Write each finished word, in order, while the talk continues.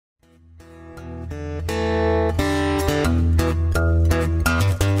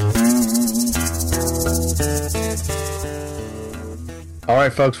All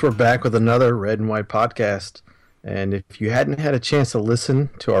right, folks, we're back with another Red and White podcast. And if you hadn't had a chance to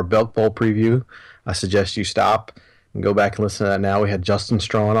listen to our Belk Bowl preview, I suggest you stop and go back and listen to that now. We had Justin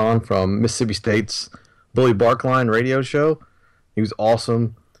Strawn on from Mississippi State's Bully Barkline radio show. He was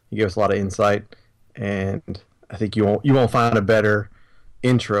awesome. He gave us a lot of insight. And I think you won't find a better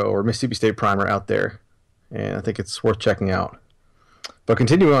intro or Mississippi State primer out there. And I think it's worth checking out. But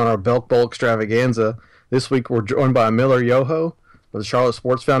continuing on our Belk Bowl extravaganza, this week we're joined by Miller Yoho of the Charlotte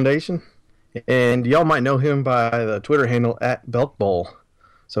Sports Foundation, and y'all might know him by the Twitter handle @Belk Bowl.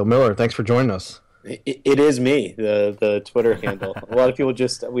 So Miller, thanks for joining us. It is me, the Twitter handle. A lot of people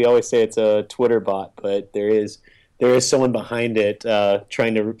we always say it's a Twitter bot, but there is someone behind it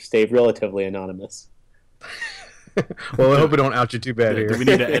trying to stay relatively anonymous. Well, I hope we don't out you too bad here. Do we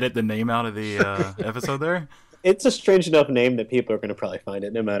need to edit the name out of the episode there? It's a strange enough name that people are going to probably find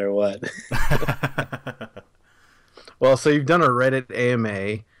it no matter what. Well, so you've done a Reddit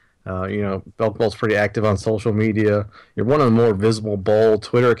AMA. Belk Bowl's pretty active on social media. You're one of the more visible bowl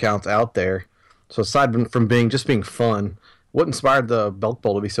Twitter accounts out there. So aside from being fun, what inspired the Belk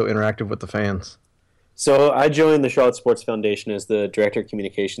Bowl to be so interactive with the fans? So I joined the Charlotte Sports Foundation as the Director of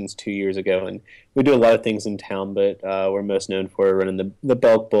Communications 2 years ago, and we do a lot of things in town, but we're most known for running the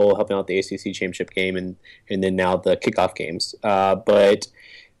Belk Bowl, helping out the ACC Championship game, and then now the kickoff games. But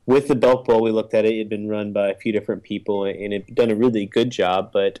with the Belk Bowl, we looked at it. It had been run by a few different people, and it had done a really good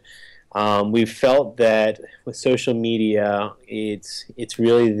job. But we felt that with social media, it's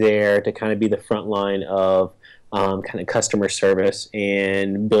really there to kind of be the front line of kind of customer service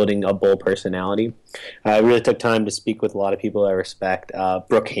and building a bowl personality. I really took time to speak with a lot of people I respect.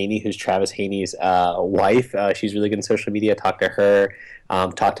 Brooke Haney, who's Travis Haney's wife, she's really good in social media. Talked to her.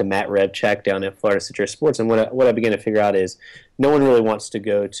 Talked to Matt Revchek down at Florida Citrus Sports. And what I began to figure out is no one really wants to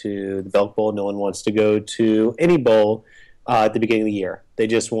go to the Belk Bowl. No one wants to go to any bowl at the beginning of the year. They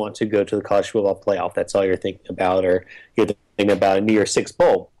just want to go to the college football playoff. That's all you're thinking about, or you're thinking about a New Year's Six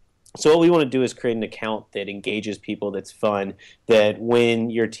bowl. So what we want to do is create an account that engages people, that's fun, that when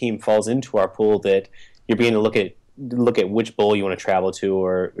your team falls into our pool, that you're beginning to look at which bowl you want to travel to,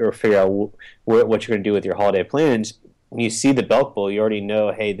 or figure out what you're going to do with your holiday plans. When you see the Belk Bowl, you already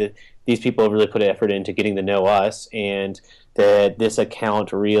know, hey, these people have really put effort into getting to know us, and that this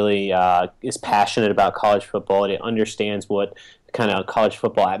account really is passionate about college football, and it understands what kind of college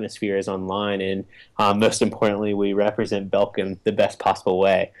football atmosphere is online, and most importantly, we represent Belk in the best possible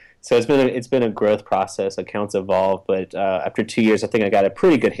way. So it's been a growth process. Accounts evolve, but after 2 years, I think I got a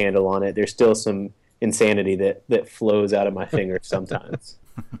pretty good handle on it. There's still some insanity that flows out of my fingers sometimes.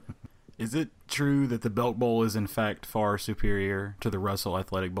 Is it true that the Belk Bowl is in fact far superior to the Russell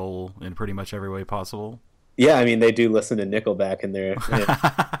Athletic Bowl in pretty much every way possible? Yeah, I mean, they do listen to Nickelback in there.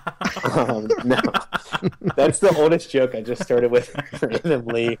 No, that's the oldest joke I just started with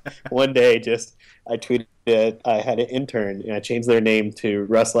randomly. One day, I tweeted that I had an intern, and I changed their name to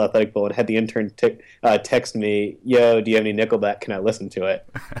Russell Athletic Bowl, and had the intern text me, "Yo, do you have any Nickelback? Can I listen to it?"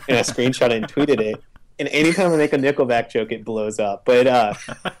 And I screenshot it and tweeted it. And anytime I make a Nickelback joke, it blows up. But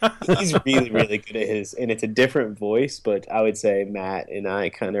he's really, really good at his, and it's a different voice. But I would say Matt and I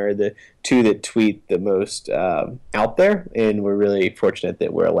kind of are the two that tweet the most out there, and we're really fortunate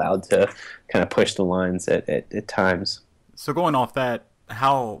that we're allowed to kind of push the lines at times. So going off that,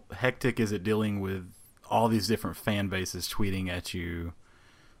 how hectic is it dealing with all these different fan bases tweeting at you,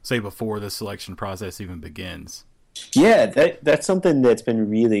 say before the selection process even begins? Yeah, that's something that's been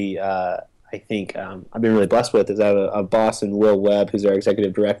really I think I've been really blessed with, is I have a boss in Will Webb, who's our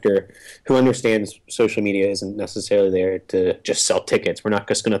executive director, who understands social media isn't necessarily there to just sell tickets. We're not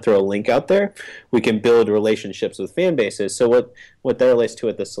just going to throw a link out there. We can build relationships with fan bases. So what that relates to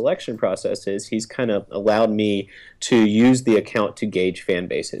at the selection process is he's kind of allowed me to use the account to gauge fan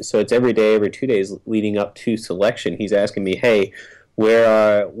bases. So it's every day, every 2 days leading up to selection, he's asking me, hey, what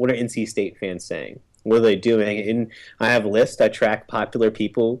are NC State fans saying? What are they doing? And I have a list. I track popular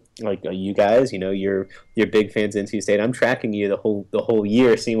people like you guys. You're big fans of NC State. I'm tracking you the whole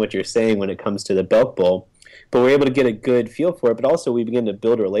year, seeing what you're saying when it comes to the Belk Bowl. But we're able to get a good feel for it. But also, we begin to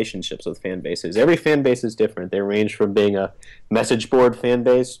build relationships with fan bases. Every fan base is different. They range from being a message board fan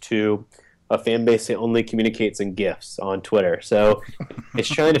base to a fan base that only communicates in GIFs on Twitter. So it's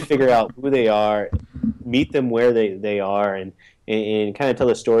trying to figure out who they are, meet them where they are, and kind of tell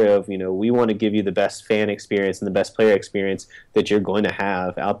the story of, we want to give you the best fan experience and the best player experience that you're going to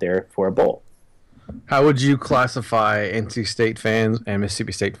have out there for a bowl. How would you classify NC State fans and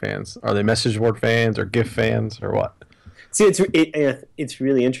Mississippi State fans? Are they message board fans or GIF fans or what? See, it's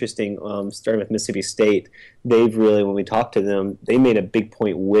really interesting. Starting with Mississippi State, they've really, when we talked to them, they made a big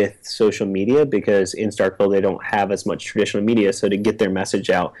point with social media because in Starkville they don't have as much traditional media. So to get their message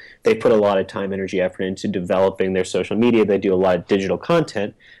out, they put a lot of time, energy, effort into developing their social media. They do a lot of digital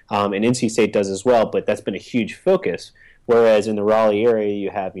content, and NC State does as well. But that's been a huge focus. Whereas in the Raleigh area,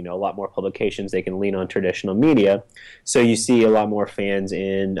 you have a lot more publications. They can lean on traditional media, so you see a lot more fans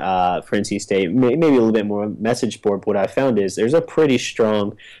in for NC State. Maybe a little bit more message board. But what I found is there's a pretty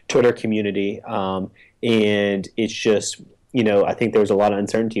strong Twitter community, and it's just I think there was a lot of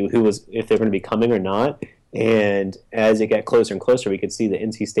uncertainty if they're going to be coming or not. And as it got closer and closer, we could see the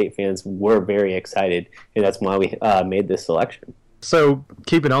NC State fans were very excited, and that's why we made this selection. So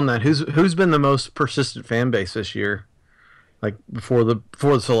keeping on that, who's been the most persistent fan base this year? Like before the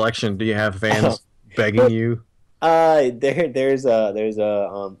selection, do you have fans begging you? There's a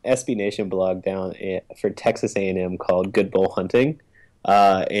SB Nation blog down for Texas A&M called Good Bull Hunting,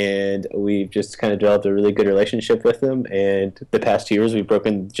 and we've just kind of developed a really good relationship with them. And the past 2 years, we've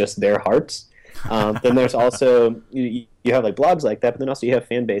broken just their hearts. Then there's also you have like blogs like that, but then also you have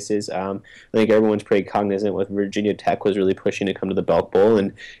fan bases. I think everyone's pretty cognizant with Virginia Tech was really pushing to come to the Belk Bowl,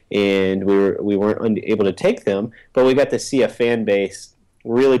 and we weren't able to take them, but we got to see a fan base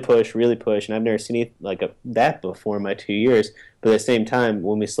really push, and I've never seen that before in my 2 years. But at the same time,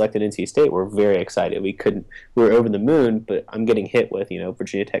 when we selected NC State, we're very excited. We were over the moon, but I'm getting hit with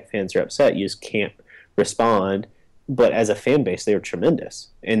Virginia Tech fans are upset. You just can't respond. But as a fan base, they're tremendous,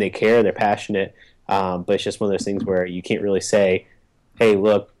 and they care, they're passionate, but it's just one of those things where you can't really say, hey,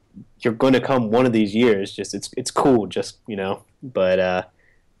 look, you're going to come one of these years, just it's cool, but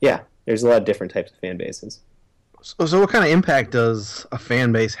yeah, there's a lot of different types of fan bases. So what kind of impact does a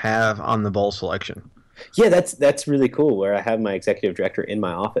fan base have on the bowl selection? Yeah, that's really cool, where I have my executive director in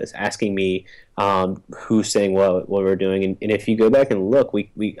my office asking me who's saying what we're doing. And if you go back and look,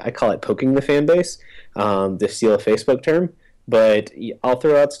 I call it poking the fan base, to steal a Facebook term. But I'll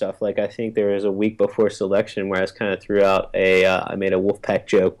throw out stuff. Like I think there was a week before selection where I was kind of threw out I made a Wolfpack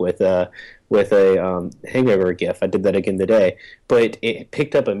joke with a hangover gif. I did that again today. But it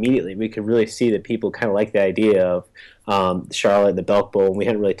picked up immediately. We could really see that people kind of like the idea of Charlotte, the Belk Bowl, and we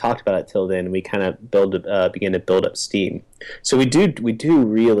hadn't really talked about it till then. We kind of began to build up steam. So we do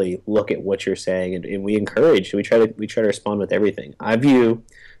really look at what you're saying, and we encourage. We try to respond with everything. I view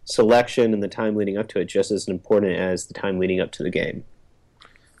selection and the time leading up to it just as important as the time leading up to the game.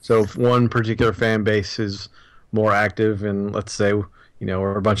 So if one particular fan base is more active, and let's say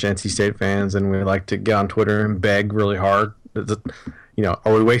we're a bunch of NC State fans, and we like to get on Twitter and beg really hard,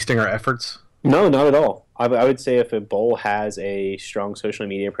 are we wasting our efforts? No, not at all. I would say if a bowl has a strong social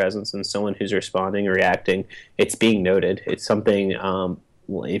media presence and someone who's responding or reacting, it's being noted. It's something.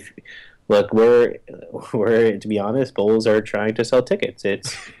 Look, we're to be honest, bowls are trying to sell tickets.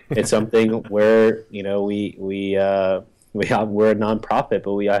 It's something where we're a nonprofit,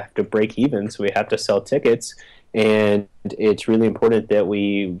 but we have to break even, so we have to sell tickets. And it's really important that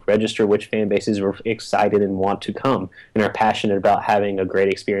we register which fan bases are excited and want to come and are passionate about having a great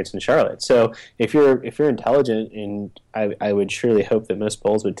experience in Charlotte. So if you're intelligent, and I would surely hope that most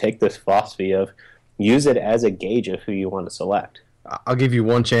bowls would take this philosophy of use it as a gauge of who you want to select. I'll give you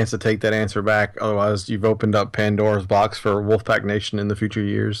one chance to take that answer back. Otherwise, you've opened up Pandora's box for Wolfpack Nation in the future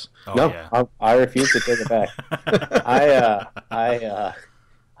years. Oh, no, yeah. I refuse to take it back.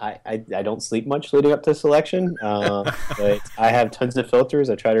 I don't sleep much leading up to selection, but I have tons of filters.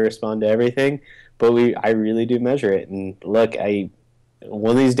 I try to respond to everything, but I really do measure it. And look,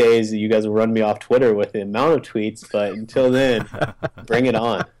 one of these days you guys will run me off Twitter with the amount of tweets, but until then, bring it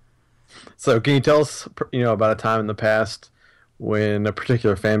on. So can you tell us, about a time in the past when a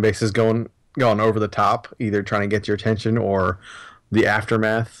particular fan base has gone over the top, either trying to get your attention or the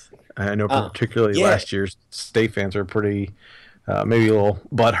aftermath? I know particularly last year's State fans are pretty maybe a little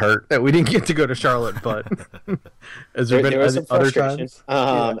butthurt that we didn't get to go to Charlotte, but has there been some other times?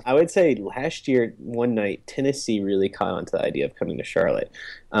 I would say last year, one night, Tennessee really caught on to the idea of coming to Charlotte.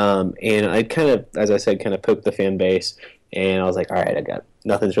 And I kind of, as I said, kind of poked the fan base, and I was like, all right,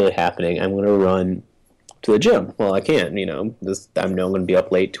 nothing's really happening. I'm going to run to the gym. Well, I can't, I know I'm going to be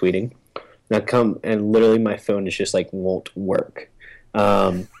up late tweeting. And I come, and literally my phone is just won't work.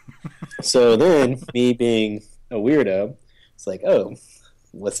 So then, me being a weirdo, it's like, oh,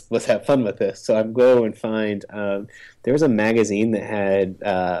 let's have fun with this. So I go and find there was a magazine that had,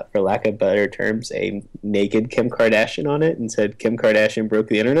 for lack of better terms, a naked Kim Kardashian on it, and said Kim Kardashian broke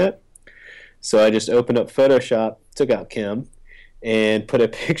the internet. So I just opened up Photoshop, took out Kim, and put a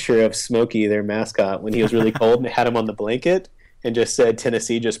picture of Smokey, their mascot, when he was really cold, and had him on the blanket, and just said,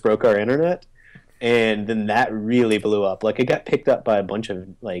 Tennessee just broke our internet. And then that really blew up. Like, it got picked up by a bunch of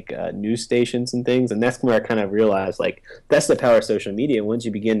like news stations and things, and that's where I kind of realized like that's the power of social media. Once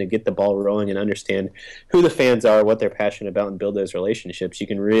you begin to get the ball rolling and understand who the fans are, what they're passionate about, and build those relationships, you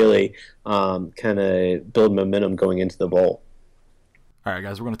can really kind of build momentum going into the bowl. All right,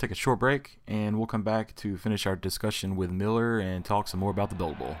 guys, we're going to take a short break, and we'll come back to finish our discussion with Miller and talk some more about the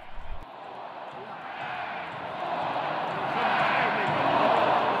Belk Bowl.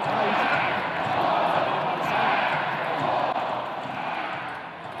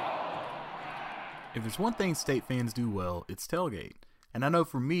 If there's one thing state fans do well, it's tailgate. And I know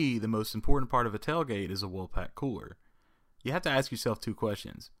for me, the most important part of a tailgate is a well-packed cooler. You have to ask yourself two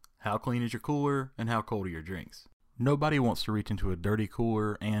questions. How clean is your cooler, and how cold are your drinks? Nobody wants to reach into a dirty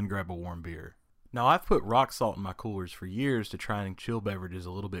cooler and grab a warm beer. Now, I've put rock salt in my coolers for years to try and chill beverages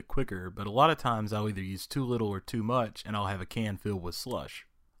a little bit quicker, but a lot of times I'll either use too little or too much, and I'll have a can filled with slush.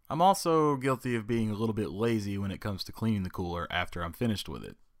 I'm also guilty of being a little bit lazy when it comes to cleaning the cooler after I'm finished with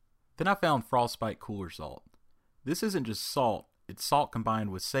it. Then I found Frostbite Cooler Salt. This isn't just salt, it's salt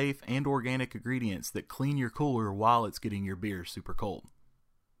combined with safe and organic ingredients that clean your cooler while it's getting your beer super cold.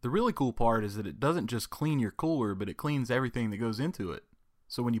 The really cool part is that it doesn't just clean your cooler, but it cleans everything that goes into it.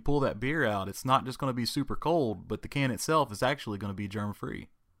 So when you pull that beer out, it's not just going to be super cold, but the can itself is actually going to be germ-free.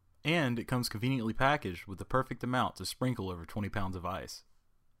 And it comes conveniently packaged with the perfect amount to sprinkle over 20 pounds of ice.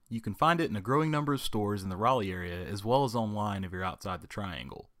 You can find it in a growing number of stores in the Raleigh area, as well as online if you're outside the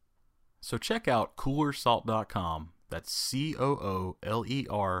Triangle. So check out coolersalt.com, that's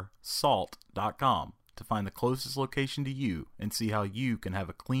COOLER salt.com, to find the closest location to you and see how you can have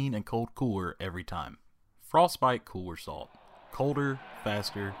a clean and cold cooler every time. Frostbite Cooler Salt. Colder,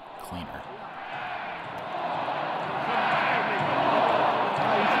 faster, cleaner.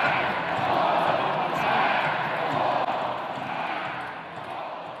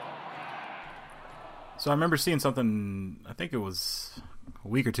 So I remember seeing something, I think it was a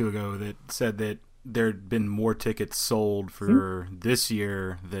week or two ago, that said that there'd been more tickets sold for this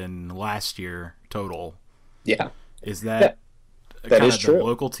year than last year total. Yeah. Is that that kind is of true. the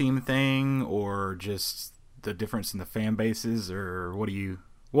local team thing, or just the difference in the fan bases, or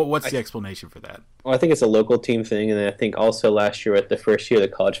what's the explanation for that? Well, I think it's a local team thing, and then I think also last year, at the first year of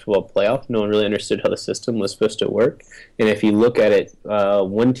the college football playoff, no one really understood how the system was supposed to work. And if you look at it,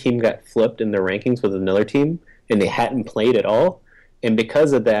 one team got flipped in the rankings with another team, and they hadn't played at all. And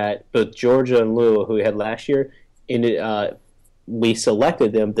because of that, both Georgia and Louisville, who we had last year, we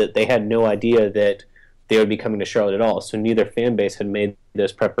selected them that they had no idea that they would be coming to Charlotte at all. So neither fan base had made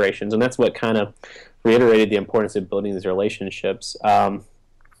those preparations, and that's what kind of reiterated the importance of building these relationships.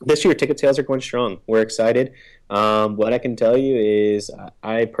 This year, ticket sales are going strong. We're excited. What I can tell you is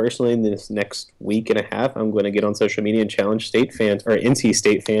I personally, in this next week and a half, I'm going to get on social media and challenge state fans, or NC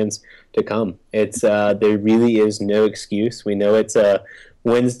State fans, to come. There really is no excuse. We know it's a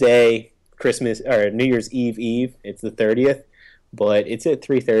Wednesday, Christmas, or New Year's Eve. It's the 30th, but it's at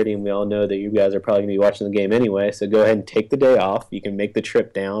 3:30, and we all know that you guys are probably going to be watching the game anyway, so go ahead and take the day off. You can make the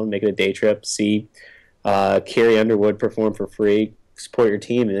trip down, make it a day trip, see Carrie Underwood perform for free, support your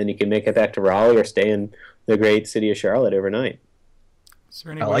team, and then you can make it back to Raleigh or stay in the great city of Charlotte overnight. Is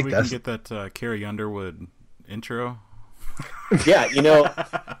there any way we can get that Carrie Underwood intro? Yeah,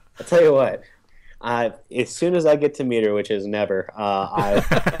 I'll tell you what. As soon as I get to meet her, which is never, I'm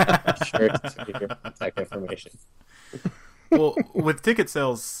sure to send you your contact information. Well, with ticket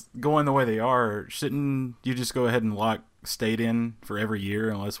sales going the way they are, shouldn't you just go ahead and lock state in for every year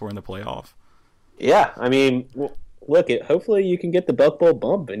unless we're in the playoff? Yeah, I mean, look, hopefully you can get the Belk Bowl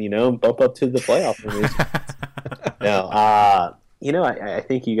bump and, bump up to the playoff. No, I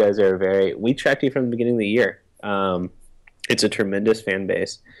think you guys are we tracked you from the beginning of the year. It's a tremendous fan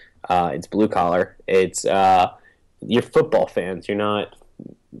base. It's blue collar. It's you're football fans. You're not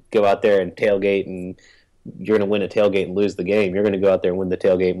go out there and tailgate and you're going to win a tailgate and lose the game. You're going to go out there and win the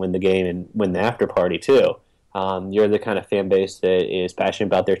tailgate, win the game, and win the after party too. You're the kind of fan base that is passionate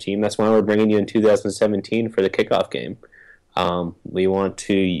about their team. That's why we're bringing you in 2017 for the kickoff game.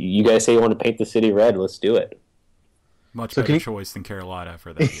 You guys say you want to paint the city red. Let's do it. Much better choice than Carolina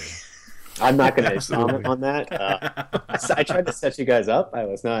for that year. I'm not going to comment on that. I tried to set you guys up. I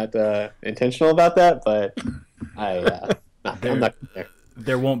was not intentional about that, but I'm not there.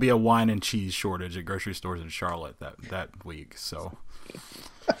 There won't be a wine and cheese shortage at grocery stores in Charlotte that week. So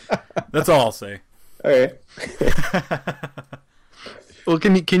that's all I'll say. All right. Well,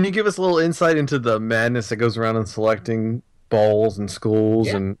 can you give us a little insight into the madness that goes around in selecting bowls and schools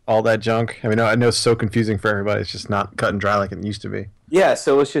and all that junk? I mean, I know it's so confusing for everybody. It's just not cut and dry like it used to be. Yeah,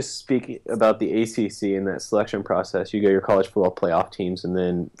 so let's just speak about the ACC and that selection process. You go your college football playoff teams, and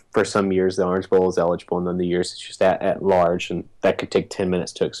then for some years the Orange Bowl is eligible, and then the years it's just at large, and that could take 10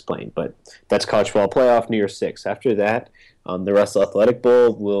 minutes to explain. But that's college football playoff, New Year's Six. After that, the Russell Athletic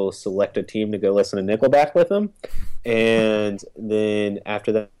Bowl will select a team to go listen to Nickelback with them, and then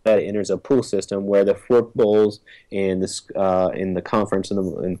after that, it enters a pool system where the four bowls and in the conference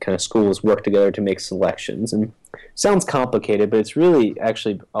and kind of schools work together to make selections. And sounds complicated, but it's really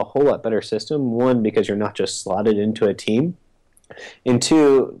actually a whole lot better system. One, because you're not just slotted into a team, and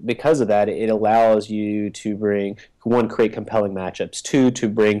two, because of that, it allows you to bring, one, create compelling matchups, two, to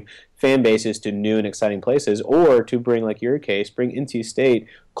bring fan bases to new and exciting places, or to bring, like your case, bring NC State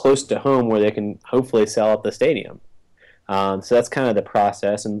close to home where they can hopefully sell out the stadium. So that's kind of the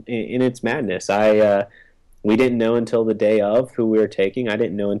process, and it's madness. We didn't know until the day of who we were taking. I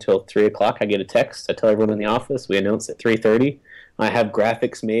didn't know until 3 o'clock. I get a text. I tell everyone in the office. We announce at 3:30. I have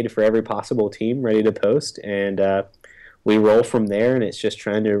graphics made for every possible team ready to post, and we roll from there, and it's just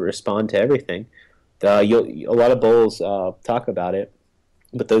trying to respond to everything. A lot of bowls talk about it,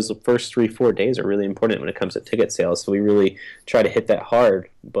 but those first 3-4 days are really important when it comes to ticket sales. So we really try to hit that hard,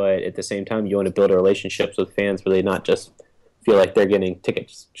 but at the same time, you want to build relationships with fans where they not just feel like they're getting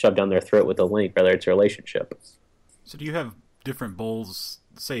tickets shoved down their throat with a link, rather it's a relationship. So do you have different bowls?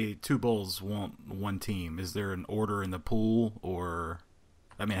 Say 2 bowls want one team. Is there an order in the pool, or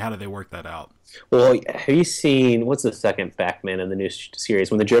I mean, how do they work that out? Well, have you seen what's the second Batman in the new series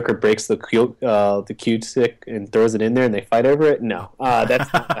when the Joker breaks the cue stick and throws it in there and they fight over it? No,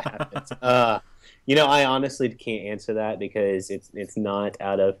 that's not what happens. I honestly can't answer that because it's not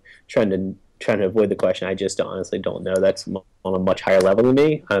out of trying to avoid the question. I just honestly don't know. That's on a much higher level than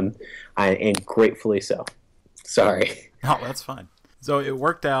me. And gratefully so. Sorry. No, that's fine. So it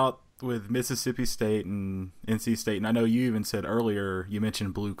worked out with Mississippi State and NC State, and I know you even said earlier, you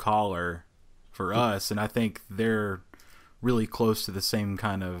mentioned blue collar for us, and I think they're really close to the same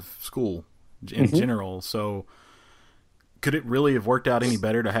kind of school in general. So could it really have worked out any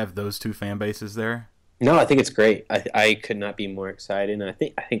better to have those 2 fan bases there? No, I think it's great. I could not be more excited. And I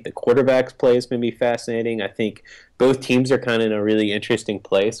think the quarterback's play is going to be fascinating. I think both teams are kind of in a really interesting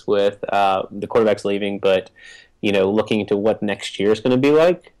place with the quarterback's leaving, but looking into what next year is going to be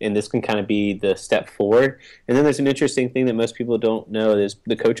like, and this can kind of be the step forward. And then there's an interesting thing that most people don't know is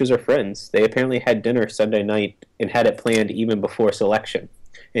the coaches are friends. They apparently had dinner Sunday night and had it planned even before selection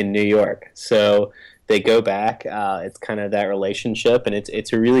in New York. So they go back. It's kind of that relationship, and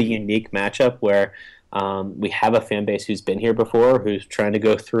it's a really unique matchup where we have a fan base who's been here before, who's trying to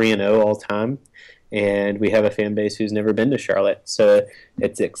go 3-0 all time, and we have a fan base who's never been to Charlotte. So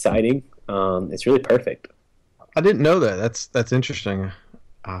it's exciting. It's really perfect. I didn't know that. That's interesting.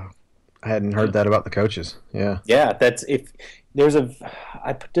 I hadn't heard that about the coaches. Yeah. Yeah,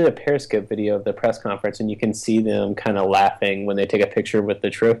 I did a Periscope video of the press conference, and you can see them kind of laughing when they take a picture with the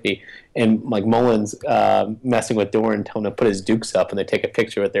trophy, and like Mullins messing with Doran, telling him to put his dukes up, and they take a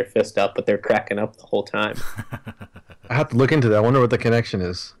picture with their fist up, but they're cracking up the whole time. I have to look into that. I wonder what the connection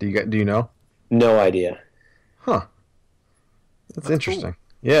is. Do you know? No idea. Huh. That's interesting. Cool.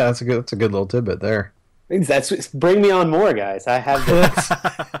 Yeah, that's a good little tidbit there. Bring me on more, guys. I have this.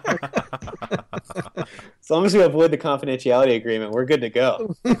 As long as we avoid the confidentiality agreement, we're good to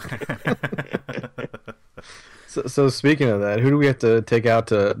go. So speaking of that, who do we have to take out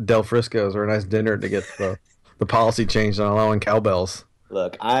to Del Frisco's or a nice dinner to get the policy changed on allowing cowbells?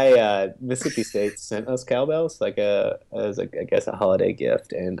 Look, Mississippi State sent us cowbells as I guess a holiday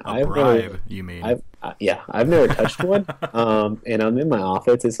gift, and you mean? I've never touched one. And I'm in my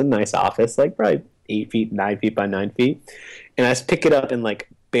office. It's a nice office, like probably 8 feet, 9 feet by 9 feet, and I just pick it up and like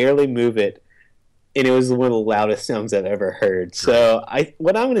barely move it, and it was one of the loudest sounds I've ever heard. So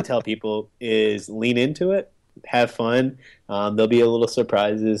what I'm going to tell people is lean into it, have fun. There'll be a little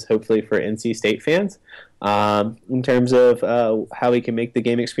surprises, hopefully for NC State fans, in terms of how we can make the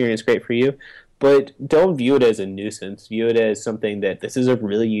game experience great for you. But don't view it as a nuisance. View it as something that this is a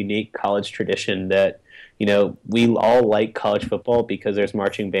really unique college tradition that, we all like college football because there's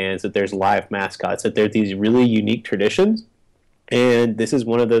marching bands, that there's live mascots, that there's these really unique traditions. And this is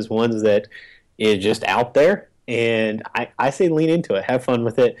one of those ones that is just out there. And I say lean into it. Have fun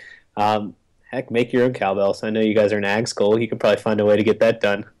with it. Heck, make your own cowbells. I know you guys are an ag school. You can probably find a way to get that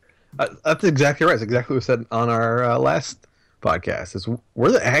done. That's exactly right. It's exactly what we said on our last podcast.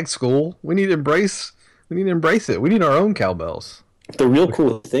 We're the ag school. We need to embrace it. We need our own cowbells. The real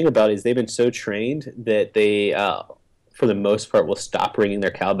cool thing about it is they've been so trained that they, for the most part, will stop ringing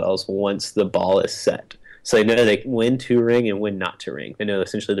their cowbells once the ball is set. So they know when to ring and when not to ring. They know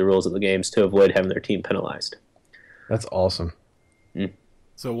essentially the rules of the games to avoid having their team penalized. That's awesome. Mm.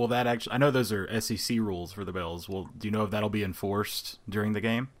 So will that actually? I know those are SEC rules for the Bells. Well, do you know if that'll be enforced during the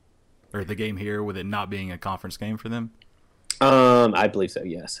game, or the game here, with it not being a conference game for them? I believe so.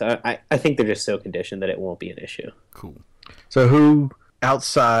 Yes, I think they're just so conditioned that it won't be an issue. Cool. So who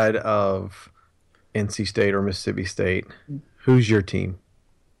outside of NC State or Mississippi State, who's your team?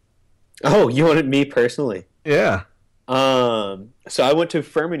 Oh, you wanted me personally? Yeah. So I went to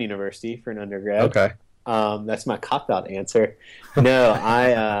Furman University for an undergrad. Okay. That's my cop-out answer.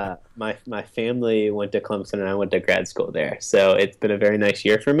 No, my family went to Clemson and I went to grad school there. So it's been a very nice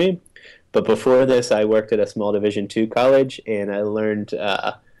year for me. But before this, I worked at a small Division II college, and I learned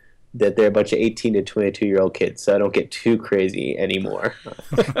that they're a bunch of 18 to 22-year-old kids, so I don't get too crazy anymore.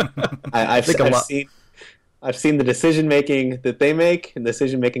 I've seen the decision-making that they make and the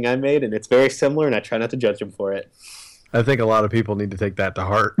decision-making I made, and it's very similar, and I try not to judge them for it. I think a lot of people need to take that to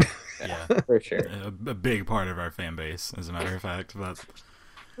heart. Yeah, for sure. A big part of our fan base, as a matter of fact. But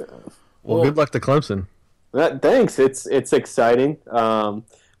well, good luck to Clemson. Thanks. It's exciting,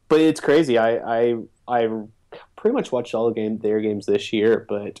 but it's crazy. I pretty much watched all their games this year,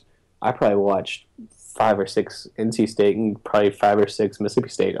 but I probably watched 5 or 6 NC State and probably 5 or 6 Mississippi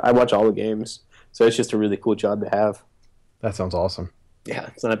State. I watch all the games, so it's just a really cool job to have. That sounds awesome. Yeah,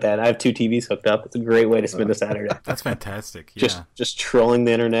 it's not bad. I have 2 TVs hooked up. It's a great way to spend a Saturday. That's fantastic. Yeah. Just trolling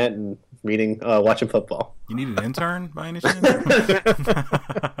the internet and watching football. You need an intern by any chance?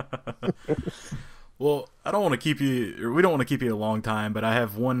 Well, I don't want to keep you, or we don't want to keep you a long time, but I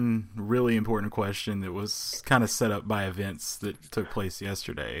have one really important question that was kind of set up by events that took place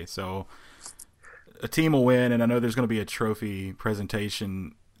yesterday. So a team will win, and I know there's going to be a trophy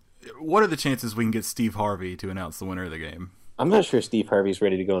presentation. What are the chances we can get Steve Harvey to announce the winner of the game? I'm not sure Steve Harvey's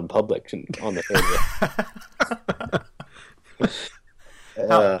ready to go in public on the field.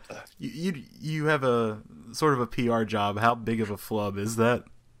 You have a sort of a PR job. How big of a flub is that?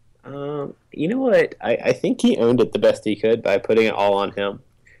 You know what? I think he owned it the best he could by putting it all on him.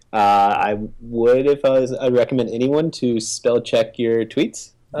 I'd recommend anyone to spell check your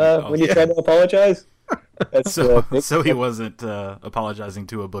tweets when you try to apologize. So he wasn't apologizing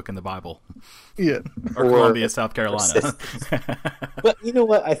to a book in the Bible. Yeah. Or Columbia, South Carolina. But you know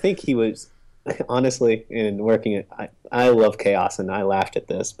what? I think he was, honestly, in working, I love chaos, and I laughed at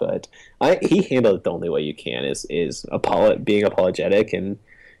this, but he handled it the only way you can is being apologetic and,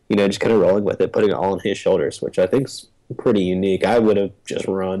 just kind of rolling with it, putting it all on his shoulders, which I think's pretty unique. I would have just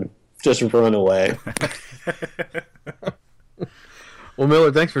run away. Well,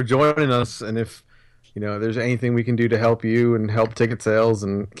 Miller, thanks for joining us, and if there's anything we can do to help you and help ticket sales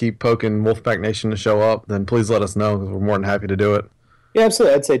and keep poking Wolfpack Nation to show up, then please let us know, because we're more than happy to do it. Yeah,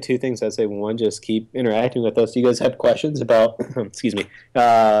 absolutely. I'd say 2 things. I'd say, 1, just keep interacting with us. Do you guys have questions about,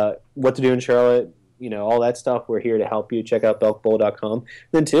 what to do in Charlotte? All that stuff. We're here to help you. Check out belkbowl.com.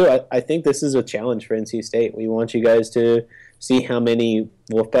 Then 2, I think this is a challenge for NC State. We want you guys to see how many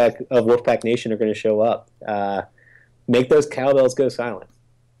Wolfpack Nation are going to show up. Make those cowbells go silent.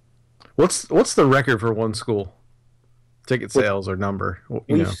 What's the record for one school? Ticket sales or number?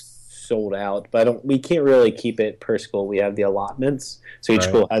 We've sold out, but we can't really keep it per school. We have the allotments, so each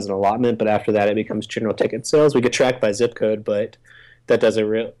school has an allotment. But after that, it becomes general ticket sales. We get tracked by zip code, but that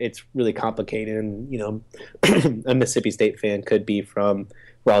doesn't. It's really complicated, and a Mississippi State fan could be from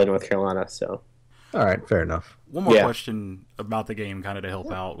Raleigh, North Carolina. So, all right, fair enough. One more question about the game, kind of to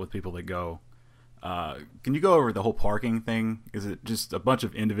help out with people that go. Can you go over the whole parking thing? Is it just a bunch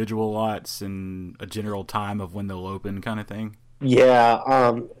of individual lots and a general time of when they'll open kind of thing? Yeah,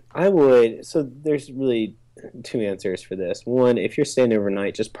 I would. So there's really 2 answers for this. 1, if you're staying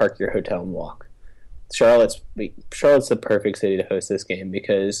overnight, just park your hotel and walk. Charlotte's the perfect city to host this game,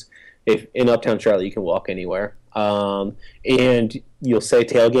 because if in Uptown Charlotte you can walk anywhere. And you'll say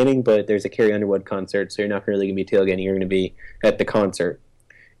tailgating, but there's a Carrie Underwood concert, so you're not really going to be tailgating. You're going to be at the concert.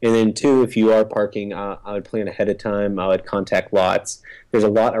 And then 2, if you are parking, I would plan ahead of time. I would contact lots. There's a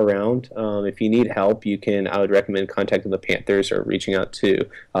lot around. If you need help, I would recommend contacting the Panthers or reaching out to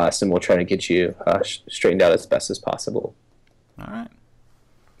us, and we'll try to get you straightened out as best as possible. All right.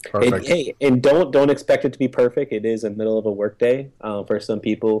 Perfect. And don't expect it to be perfect. It is a middle of a workday for some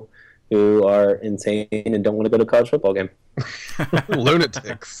people who are insane and don't want to go to a college football game.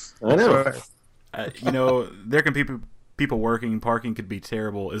 Lunatics. I know. There can be people working. Parking could be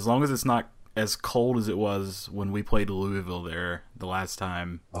terrible as long as it's not as cold as it was when we played Louisville there the last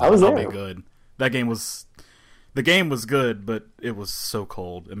time. I was there. Be good. The game was good, but it was so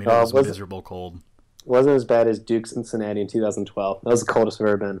cold. I mean, it was miserable cold. Wasn't as bad as Duke Cincinnati in 2012. That was the coldest I've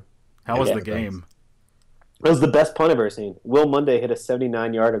ever been. How was the game? It was the best punt I've ever seen. Will Monday hit a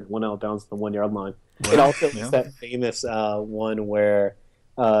 79-yard, one out of bounds on the 1 yard line. It also was that famous one where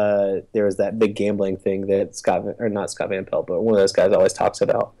there was that big gambling thing that not Scott Van Pelt, but one of those guys always talks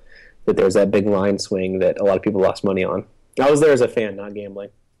about. That there was that big line swing that a lot of people lost money on. I was there as a fan, not gambling.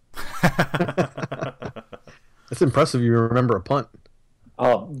 It's impressive you remember a punt.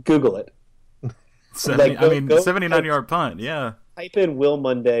 Oh, Google it. 79-yard punt, yeah. Type in Will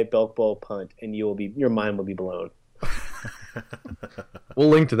Monday Belk Bowl punt, and your mind will be blown. We'll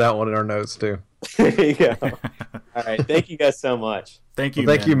link to that one in our notes too. There you go. All right, thank you guys so much. Thank you,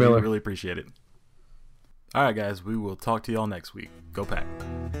 thank you, Miller. We really appreciate it. All right, guys, we will talk to y'all next week. Go Pack.